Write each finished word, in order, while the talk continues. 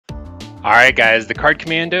Alright guys, the Card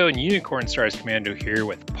Commando and Unicorn Stars Commando here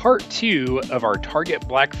with part 2 of our Target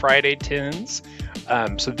Black Friday tins.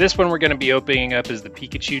 So this one we're going to be opening up is the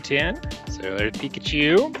Pikachu tin. So there's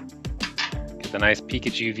Pikachu. Get the nice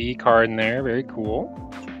Pikachu V card in there, very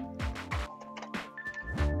cool.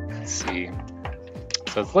 Let's see.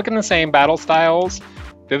 So it's looking the same, battle styles,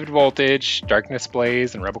 Vivid Voltage, Darkness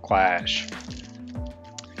Blaze, and Rebel Clash.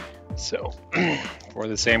 So, for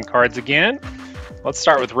the same cards again. Let's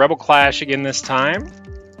start with Rebel Clash again this time.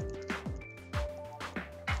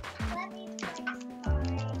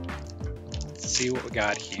 Let's see what we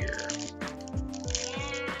got here.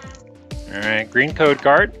 Alright, green code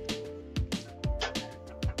card.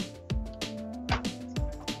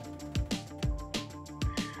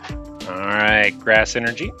 Alright, Grass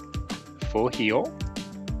Energy, Full Heal,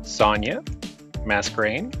 Sonya,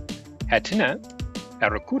 Masquerain, Hatuna,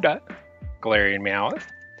 Aracuda, Galarian Meowth,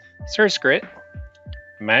 Surskit,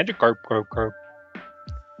 Magikarp,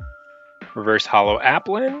 Reverse Hollow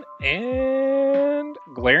Applin, and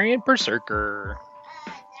Galarian Berserker.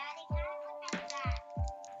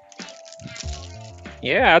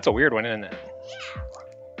 Yeah, that's a weird one, isn't it?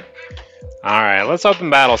 Alright, let's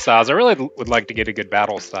open Battle Styles. I really would like to get a good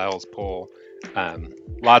Battle Styles pull.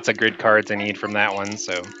 Lots of good cards I need from that one,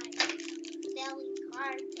 so...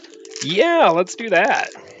 yeah, let's do that.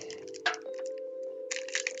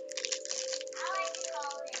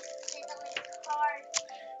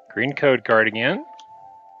 Green code card again. I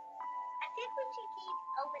think we should keep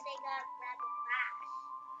opening up Rebel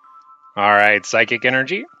Clash. Alright, Psychic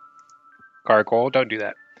Energy. Carkol, don't do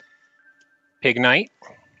that. Pignite.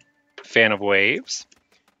 Fan of Waves.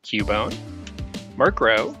 Cubone.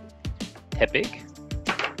 Murkrow. Tepig.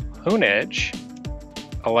 Honedge.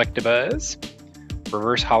 Electabuzz.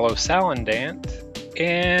 Reverse Hollow Salandant.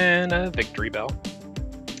 And a Victory Bell.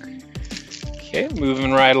 Okay,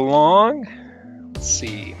 moving right along. Let's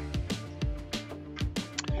see.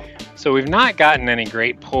 So we've not gotten any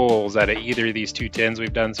great pulls out of either of these two tins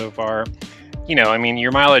we've done so far. You know, I mean,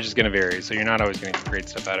 your mileage is going to vary, so you're not always going to get great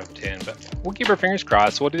stuff out of a tin, but we'll keep our fingers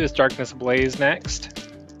crossed. We'll do this Darkness Blaze next.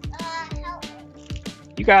 Help me.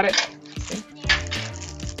 You got it.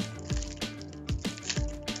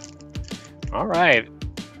 All right.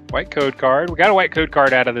 White code card. We got a white code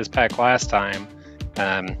card out of this pack last time.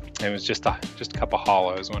 It was just a couple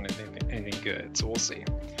hollows, wasn't anything good, so we'll see.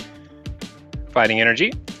 Fighting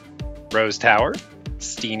Energy, Rose Tower,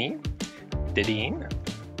 Steenie, Didine,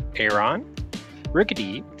 Aeron,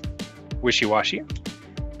 Rickety, Wishy-Washy,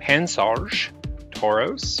 Pansarge,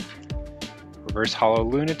 Tauros, Reverse Hollow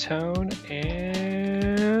Lunatone,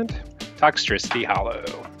 and Toxtricity Hollow.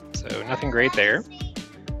 So nothing great there.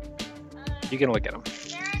 You can look at them.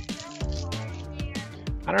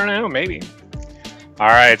 I don't know, maybe.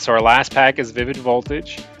 Alright, so our last pack is Vivid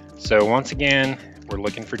Voltage. So once again, we're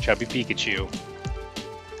looking for Chubby Pikachu.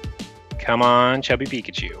 Come on, Chubby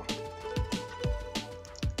Pikachu.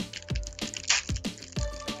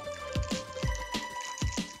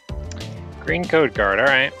 Green code card,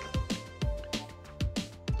 alright.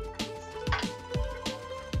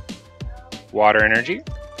 Water Energy,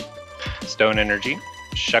 Stone Energy,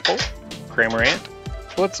 Shuckle, Cramorant,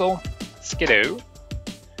 Blitzel, Skiddo,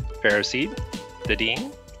 Ferroseed,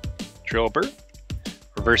 Didine, Drillbur,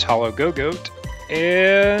 Reverse Hollow Go-Goat,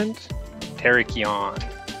 and Terrakion.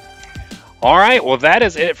 Alright, well that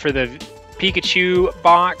is it for the Pikachu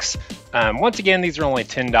box. Once again, these are only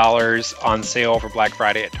 $10 on sale for Black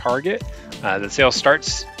Friday at Target. The sale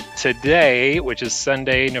starts today, which is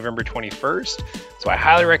Sunday, November 21st. So I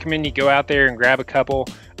highly recommend you go out there and grab a couple.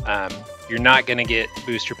 You're not going to get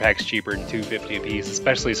booster packs cheaper than $2.50 a piece,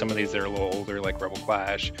 especially some of these that are a little older, like Rebel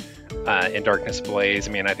Clash and Darkness Blaze.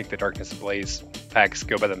 I mean, I think the Darkness Blaze packs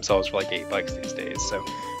go by themselves for like $8 these days. So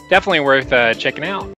definitely worth checking out.